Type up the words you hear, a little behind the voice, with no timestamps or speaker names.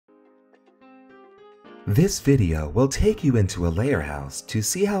This video will take you into a layer house to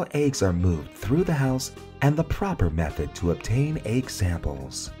see how eggs are moved through the house and the proper method to obtain egg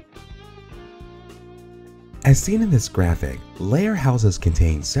samples. As seen in this graphic, layer houses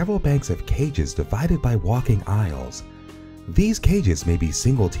contain several banks of cages divided by walking aisles. These cages may be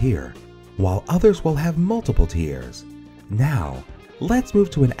single tier, while others will have multiple tiers. Now, let's move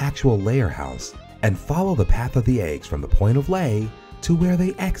to an actual layer house and follow the path of the eggs from the point of lay to where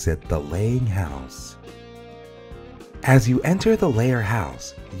they exit the laying house. As you enter the layer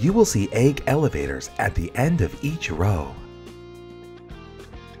house, you will see egg elevators at the end of each row.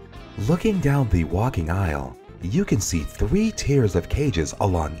 Looking down the walking aisle, you can see 3 tiers of cages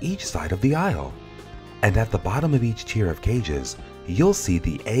along each side of the aisle. And at the bottom of each tier of cages, you'll see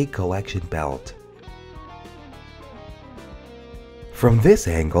the egg collection belt. From this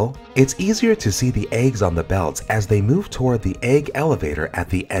angle, it's easier to see the eggs on the belts as they move toward the egg elevator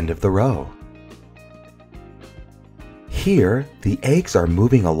at the end of the row. Here, the eggs are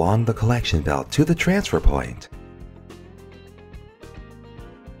moving along the collection belt to the transfer point.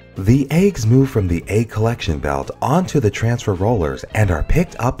 The eggs move from the egg collection belt onto the transfer rollers and are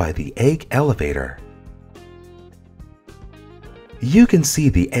picked up by the egg elevator. You can see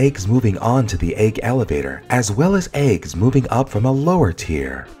the eggs moving on to the egg elevator as well as eggs moving up from a lower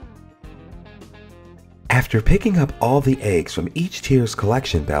tier. After picking up all the eggs from each tier's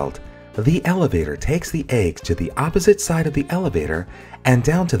collection belt, the elevator takes the eggs to the opposite side of the elevator and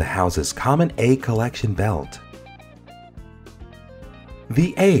down to the house's common egg collection belt.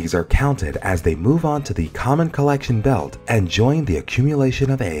 The eggs are counted as they move on to the common collection belt and join the accumulation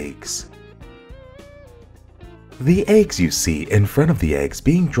of eggs. The eggs you see in front of the eggs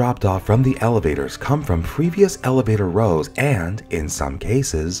being dropped off from the elevators come from previous elevator rows and, in some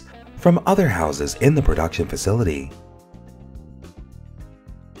cases, from other houses in the production facility.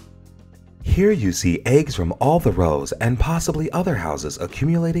 Here you see eggs from all the rows and possibly other houses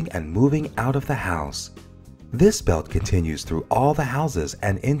accumulating and moving out of the house. This belt continues through all the houses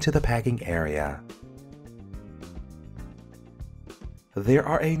and into the packing area. There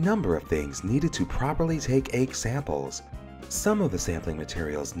are a number of things needed to properly take egg samples. Some of the sampling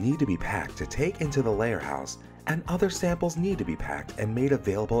materials need to be packed to take into the layer house, and other samples need to be packed and made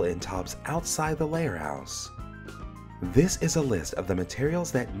available in tubs outside the layer house. This is a list of the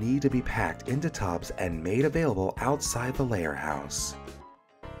materials that need to be packed into tubs and made available outside the layer house.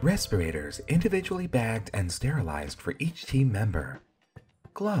 Respirators individually bagged and sterilized for each team member.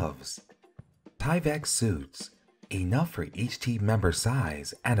 Gloves. Tyvek suits, enough for each team member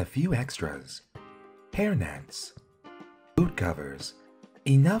size and a few extras. Hairnets. Boot covers,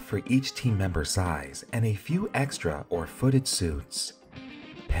 enough for each team member size and a few extra or footed suits.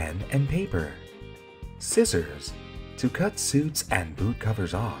 Pen and paper. Scissors, to cut suits and boot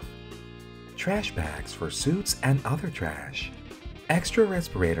covers off. Trash bags for suits and other trash. Extra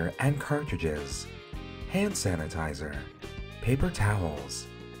respirator and cartridges. Hand sanitizer. Paper towels.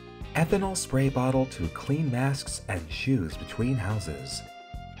 Ethanol spray bottle to clean masks and shoes between houses.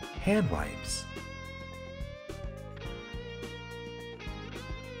 Hand wipes.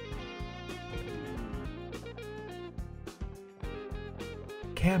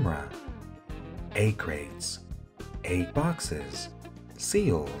 Camera. Egg crates. Egg boxes.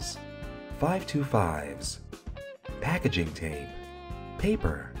 Seals. 525s. Packaging tape.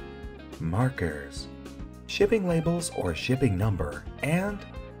 Paper. Markers. Shipping labels or shipping number, and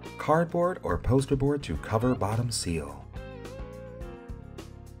cardboard or poster board to cover bottom seal.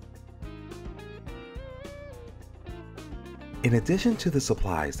 In addition to the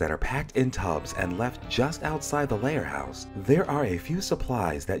supplies that are packed in tubs and left just outside the layer house, there are a few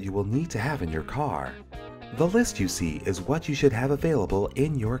supplies that you will need to have in your car. The list you see is what you should have available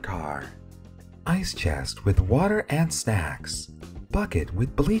in your car. Ice chest with water and snacks. Bucket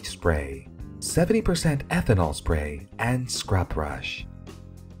with bleach spray. 70% ethanol spray and scrub brush.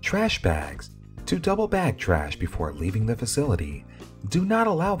 Trash bags to double bag trash before leaving the facility. Do not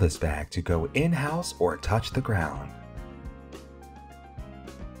allow this bag to go in-house or touch the ground.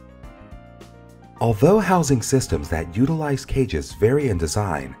 Although housing systems that utilize cages vary in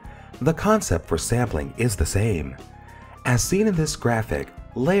design, the concept for sampling is the same. As seen in this graphic,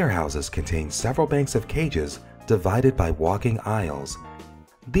 layer houses contain several banks of cages divided by walking aisles.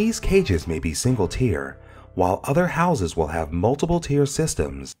 These cages may be single tier, while other houses will have multiple tier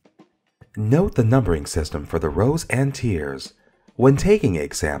systems. Note the numbering system for the rows and tiers. When taking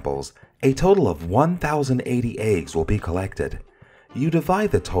egg samples, a total of 1,080 eggs will be collected. You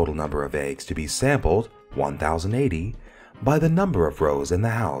divide the total number of eggs to be sampled, 1,080, by the number of rows in the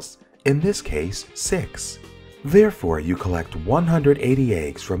house, in this case 6. Therefore, you collect 180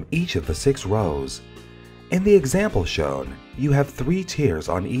 eggs from each of the 6 rows. In the example shown, you have 3 tiers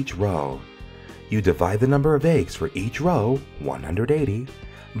on each row. You divide the number of eggs for each row, 180,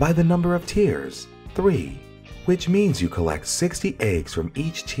 by the number of tiers, 3, which means you collect 60 eggs from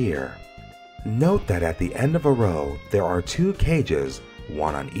each tier. Note that at the end of a row, there are 2 cages,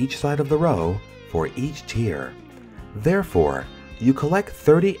 one on each side of the row, for each tier. Therefore, you collect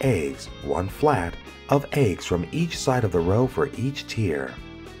 30 eggs, one flat, of eggs from each side of the row for each tier.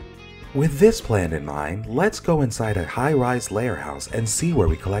 With this plan in mind, let's go inside a high-rise layer house and see where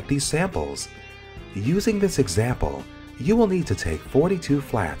we collect these samples. Using this example, you will need to take 42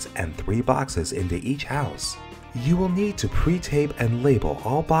 flats and 3 boxes into each house. You will need to pre-tape and label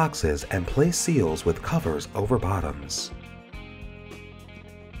all boxes and place seals with covers over bottoms.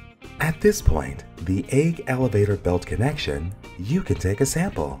 At this point, the egg elevator belt connection, you can take a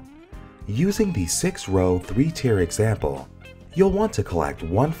sample. Using the 6-row 3-tier example, you'll want to collect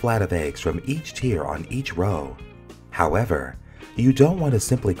 1 flat of eggs from each tier on each row. However, you don't want to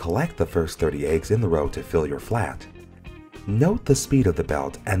simply collect the first 30 eggs in the row to fill your flat. Note the speed of the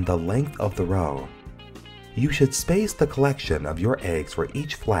belt and the length of the row. You should space the collection of your eggs for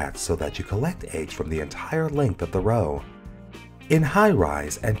each flat so that you collect eggs from the entire length of the row. In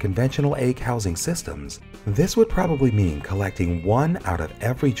high-rise and conventional egg housing systems, this would probably mean collecting 1 out of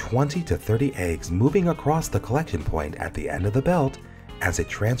every 20 to 30 eggs moving across the collection point at the end of the belt as it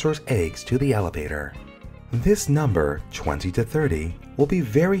transfers eggs to the elevator. This number, 20 to 30, will be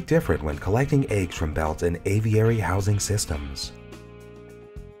very different when collecting eggs from belts in aviary housing systems.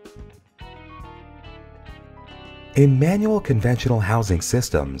 In manual conventional housing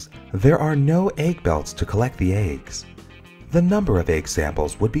systems, there are no egg belts to collect the eggs. The number of egg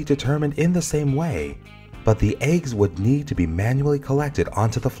samples would be determined in the same way, but the eggs would need to be manually collected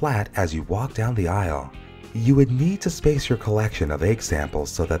onto the flat as you walk down the aisle. You would need to space your collection of egg samples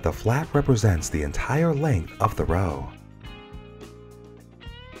so that the flat represents the entire length of the row.